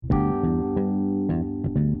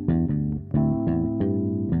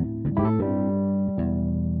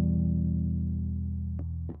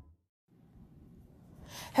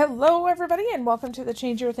Hello, everybody, and welcome to the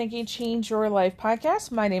Change Your Thinking, Change Your Life podcast.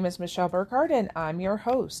 My name is Michelle Burkhardt, and I'm your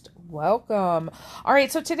host. Welcome. All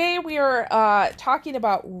right, so today we are talking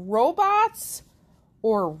about robots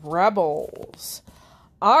or rebels.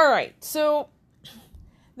 All right, so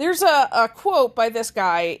there's a quote by this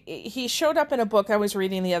guy. He showed up in a book I was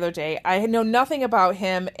reading the other day. I know nothing about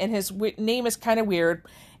him, and his name is kind of weird.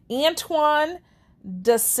 Antoine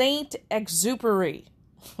de Saint-Exupéry.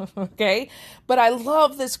 Okay, but I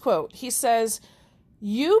love this quote. He says,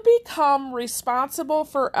 "You become responsible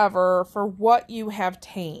forever for what you have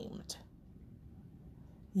tamed."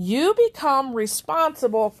 You become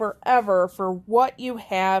responsible forever for what you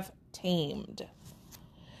have tamed.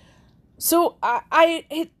 So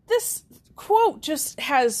this quote just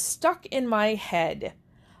has stuck in my head.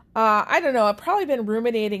 I don't know, I've probably been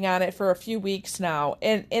ruminating on it for a few weeks now,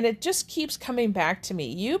 and it just keeps coming back to me.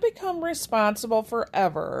 You become responsible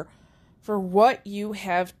forever for what you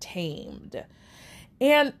have tamed.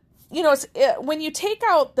 And, you know, when you take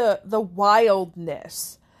out the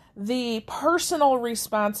wildness, the personal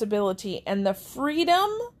responsibility, and the freedom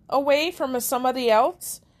away from somebody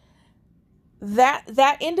else,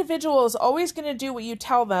 that individual is always going to do what you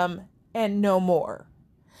tell them and no more.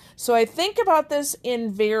 So I think about this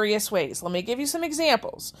in various ways. Let me give you some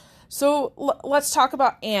examples. So let's talk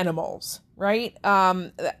about animals, right?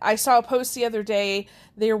 I saw a post the other day.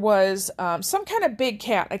 There was some kind of big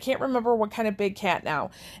cat. I can't remember what kind of big cat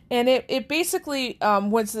now. And it basically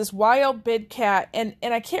was this wild big cat. And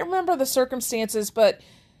I can't remember the circumstances, but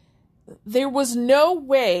there was no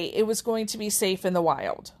way it was going to be safe in the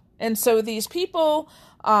wild. And so these people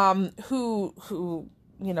who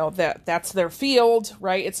you know, that's their field,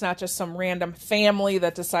 right? It's not just some random family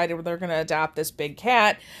that decided they're going to adopt this big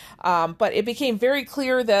cat. But it became very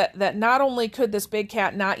clear that not only could this big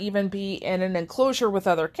cat not even be in an enclosure with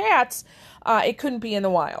other cats, it couldn't be in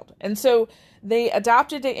the wild. And so they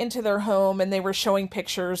adopted it into their home, and they were showing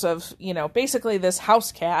pictures of, you know, basically this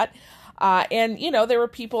house cat. And, you know, there were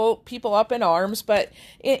people up in arms, but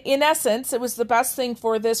in essence, it was the best thing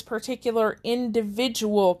for this particular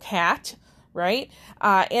individual cat, right?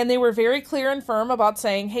 And they were very clear and firm about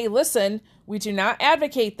saying, hey, listen, we do not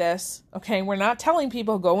advocate this. Okay. We're not telling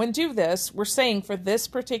people go and do this. We're saying for this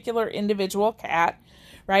particular individual cat,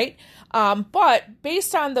 right? But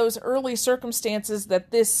based on those early circumstances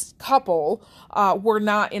that this couple were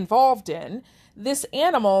not involved in, this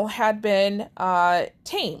animal had been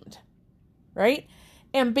tamed, right?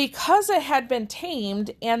 And because it had been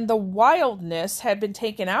tamed and the wildness had been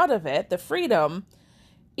taken out of it, the freedom,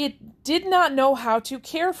 it did not know how to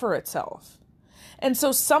care for itself. And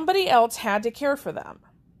so somebody else had to care for them.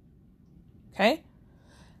 Okay?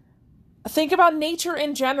 Think about nature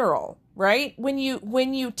in general, right? When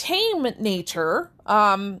you tame nature,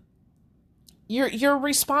 you're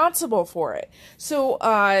responsible for it. So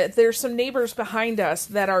there's some neighbors behind us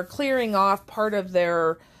that are clearing off part of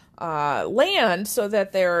their land so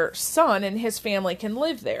that their son and his family can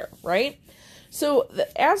live there, right? So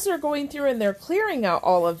as they're going through and they're clearing out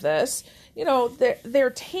all of this, you know, they're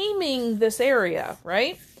taming this area,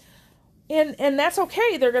 right? And that's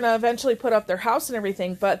okay. They're going to eventually put up their house and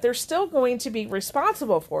everything, but they're still going to be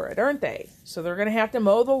responsible for it, aren't they? So they're going to have to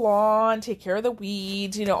mow the lawn, take care of the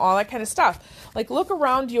weeds, you know, all that kind of stuff. Like, look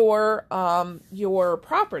around your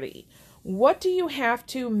property. What do you have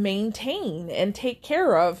to maintain and take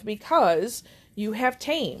care of because you have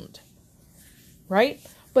tamed, right?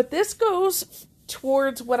 But this goes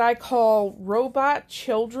towards what I call robot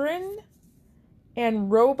children and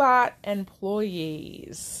robot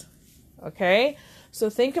employees. Okay? So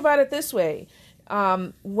think about it this way.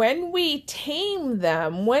 When we tame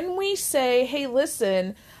them, when we say, hey,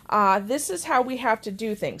 listen, this is how we have to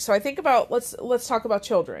do things. So I think about, let's talk about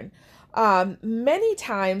children. Many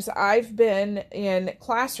times I've been in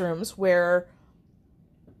classrooms where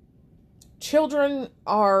children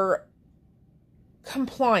are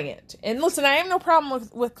compliant. And listen, I have no problem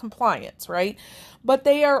with compliance, right? But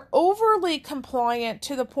they are overly compliant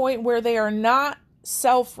to the point where they are not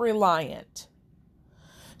self-reliant.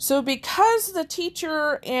 So because the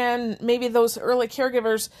teacher and maybe those early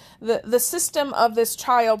caregivers, the system of this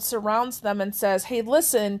child surrounds them and says, hey,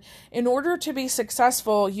 listen, in order to be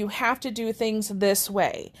successful, you have to do things this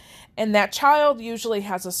way. And that child usually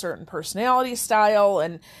has a certain personality style,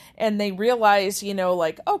 and they realize, you know,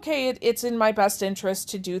 like, okay, it's in my best interest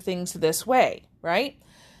to do things this way, right?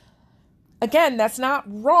 Again, that's not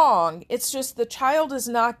wrong. It's just the child is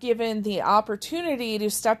not given the opportunity to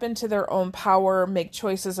step into their own power, make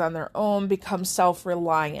choices on their own, become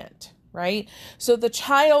self-reliant, right? So the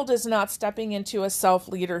child is not stepping into a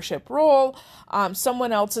self-leadership role.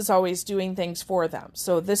 Someone else is always doing things for them.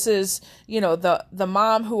 So this is, the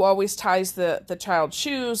mom who always ties the child's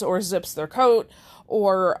shoes or zips their coat,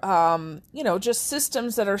 or, just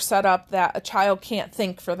systems that are set up that a child can't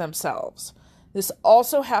think for themselves. This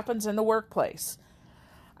also happens in the workplace.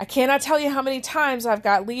 I cannot tell you how many times I've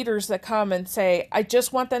got leaders that come and say, I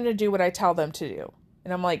just want them to do what I tell them to do.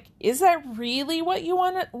 And I'm like, is that really what you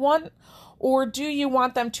want? Or do you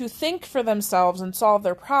want them to think for themselves and solve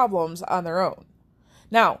their problems on their own?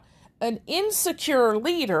 Now, an insecure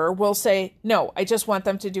leader will say, no, I just want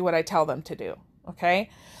them to do what I tell them to do. Okay?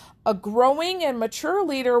 A growing and mature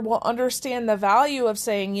leader will understand the value of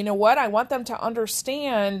saying, you know what, I want them to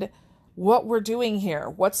understand what we're doing here.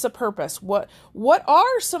 What's the purpose? What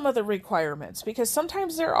are some of the requirements? Because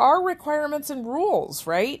sometimes there are requirements and rules,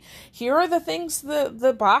 right? Here are the things,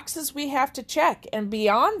 the boxes we have to check. And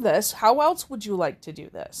beyond this, how else would you like to do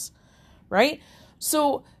this? Right?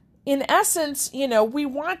 So in essence, we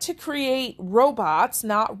want to create robots,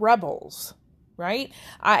 not rebels. Right?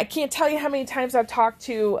 I can't tell you how many times I've talked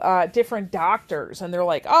to different doctors, and they're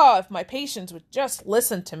like, oh, if my patients would just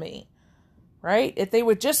listen to me. Right? If they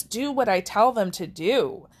would just do what I tell them to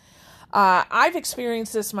do. I've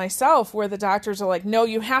experienced this myself where the doctors are like, no,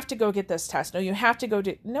 you have to go get this test. No, you have to go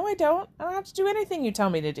do. No, I don't. I don't have to do anything you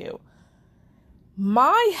tell me to do.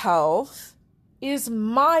 My health is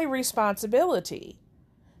my responsibility.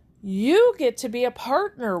 You get to be a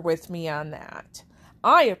partner with me on that.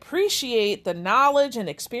 I appreciate the knowledge and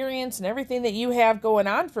experience and everything that you have going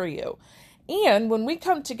on for you. And when we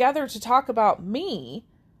come together to talk about me,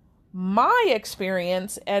 my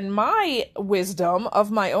experience and my wisdom of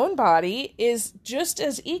my own body is just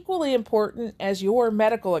as equally important as your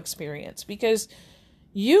medical experience, because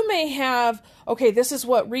you may have, okay, this is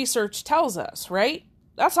what research tells us, right?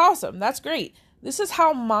 That's awesome. That's great. This is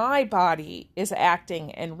how my body is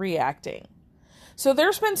acting and reacting. So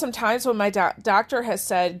there's been some times when my doctor has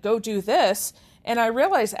said, go do this. And I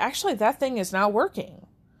realized actually that thing is not working.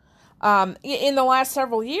 In the last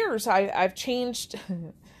several years, I've changed.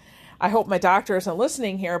 I hope my doctor isn't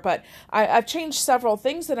listening here, but I've changed several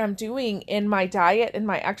things that I'm doing in my diet and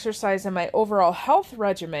my exercise and my overall health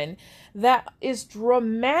regimen that is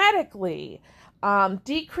dramatically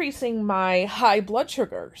decreasing my high blood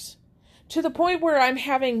sugars to the point where I'm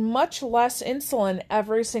having much less insulin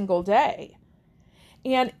every single day.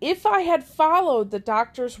 And if I had followed the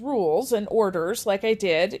doctor's rules and orders like I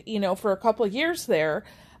did, for a couple of years there,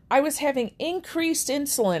 I was having increased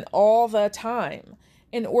insulin all the time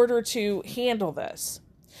in order to handle this.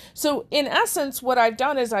 So in essence, what I've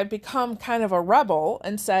done is I've become kind of a rebel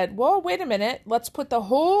and said, well, wait a minute, let's put the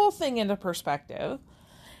whole thing into perspective.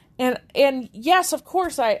 And yes, of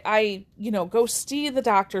course, I go see the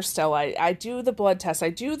doctor still. I do the blood test. I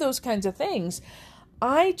do those kinds of things.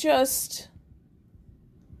 I just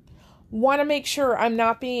want to make sure I'm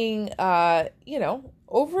not being,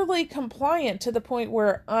 overly compliant to the point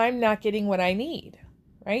where I'm not getting what I need.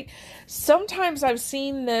 Right? Sometimes I've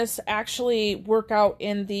seen this actually work out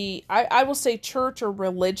in the, I will say church or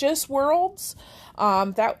religious worlds.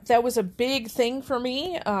 That was a big thing for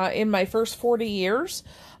me in my first 40 years.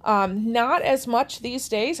 Not as much these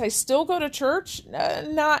days. I still go to church,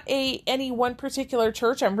 not any one particular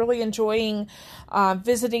church. I'm really enjoying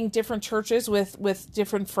visiting different churches with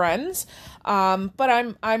different friends.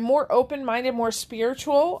 But I'm more open-minded, more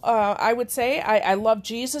spiritual. I would say I love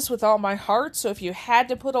Jesus with all my heart. So if you had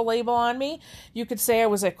to put a label on me, you could say I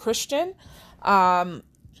was a Christian. And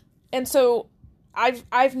so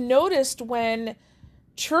I've noticed when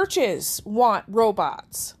churches want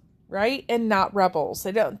robots, right? And not rebels.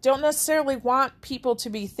 They don't necessarily want people to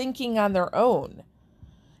be thinking on their own.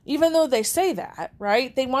 Even though they say that,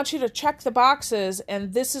 right? They want you to check the boxes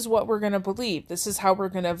and this is what we're going to believe. This is how we're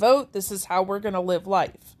going to vote. This is how we're going to live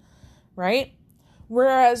life, right?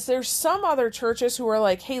 Whereas there's some other churches who are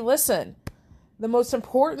like, hey, listen, the most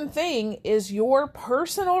important thing is your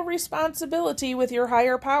personal responsibility with your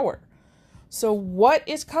higher power. So what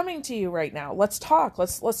is coming to you right now? Let's talk.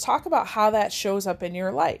 Let's talk about how that shows up in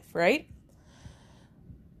your life, right?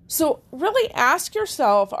 So really ask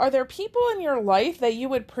yourself, are there people in your life that you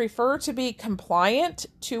would prefer to be compliant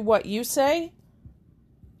to what you say?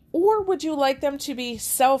 Or would you like them to be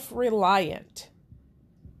self-reliant?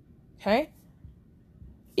 Okay?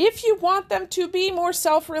 If you want them to be more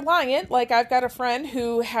self-reliant, like I've got a friend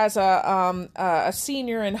who has a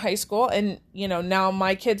senior in high school, and now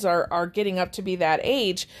my kids are getting up to be that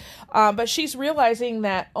age, but she's realizing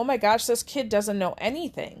that, oh my gosh, this kid doesn't know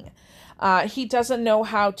anything. He doesn't know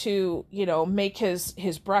how to, make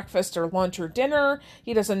his breakfast or lunch or dinner.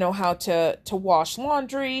 He doesn't know how to wash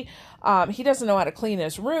laundry. He doesn't know how to clean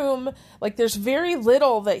his room. Like, there's very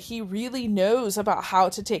little that he really knows about how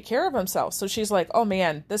to take care of himself. So she's like, oh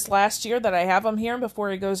man, this last year that I have him here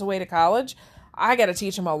before he goes away to college, I got to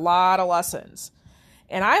teach him a lot of lessons.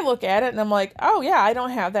 And I look at it and I'm like, oh yeah, I don't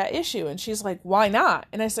have that issue. And she's like, why not?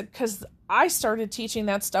 And I said, because I started teaching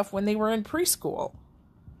that stuff when they were in preschool.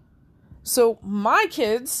 So my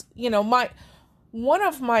kids, one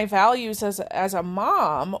of my values as a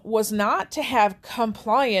mom was not to have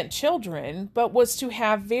compliant children, but was to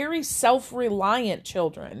have very self-reliant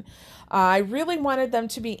children. I really wanted them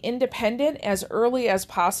to be independent as early as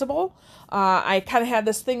possible. I kind of had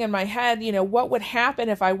this thing in my head, what would happen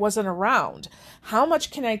if I wasn't around? How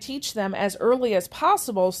much can I teach them as early as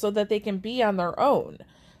possible so that they can be on their own?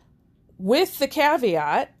 With the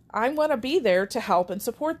caveat, I want to be there to help and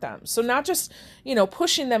support them. So not just,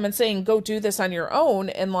 pushing them and saying, go do this on your own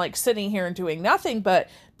and like sitting here and doing nothing, but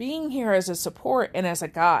being here as a support and as a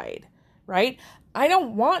guide, right? I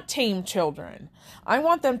don't want tame children. I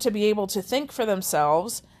want them to be able to think for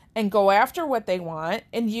themselves and go after what they want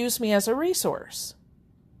and use me as a resource,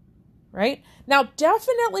 right? Now,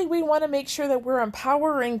 definitely we want to make sure that we're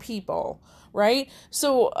empowering people, right?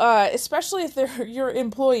 So, especially if they're your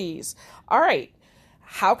employees. All right,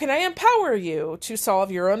 how can I empower you to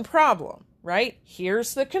solve your own problem, right?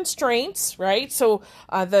 Here's the constraints, right? So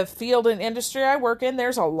the field and industry I work in,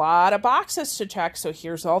 there's a lot of boxes to check. So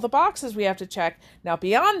here's all the boxes we have to check. Now,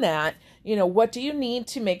 beyond that, what do you need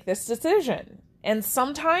to make this decision? And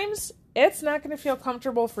sometimes it's not going to feel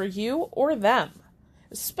comfortable for you or them,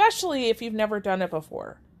 especially if you've never done it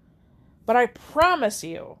before. But I promise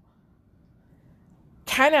you,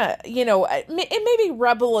 it may be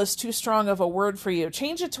rebel is too strong of a word for you.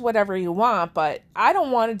 Change it to whatever you want, but I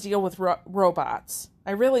don't want to deal with robots.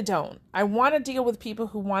 I really don't. I want to deal with people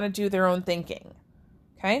who want to do their own thinking.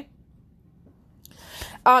 Okay?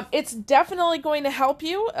 It's definitely going to help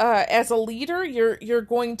you as a leader. You're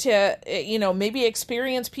going to, maybe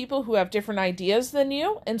experience people who have different ideas than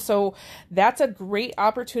you. And so that's a great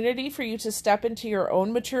opportunity for you to step into your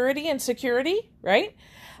own maturity and security, right?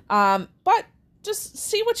 But just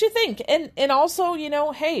see what you think. And also,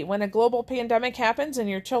 hey, when a global pandemic happens and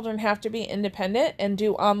your children have to be independent and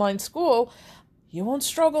do online school, you won't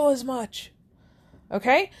struggle as much.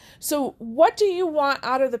 Okay? So what do you want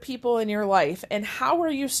out of the people in your life, and how are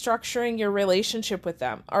you structuring your relationship with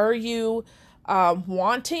them? Are you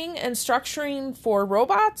wanting and structuring for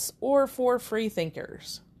robots or for free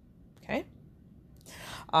thinkers? Okay?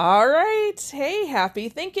 All right. Hey, happy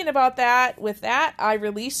thinking about that. With that, I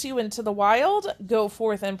release you into the wild. Go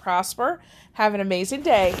forth and prosper. Have an amazing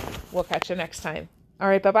day. We'll catch you next time. All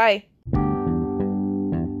right. Bye-bye.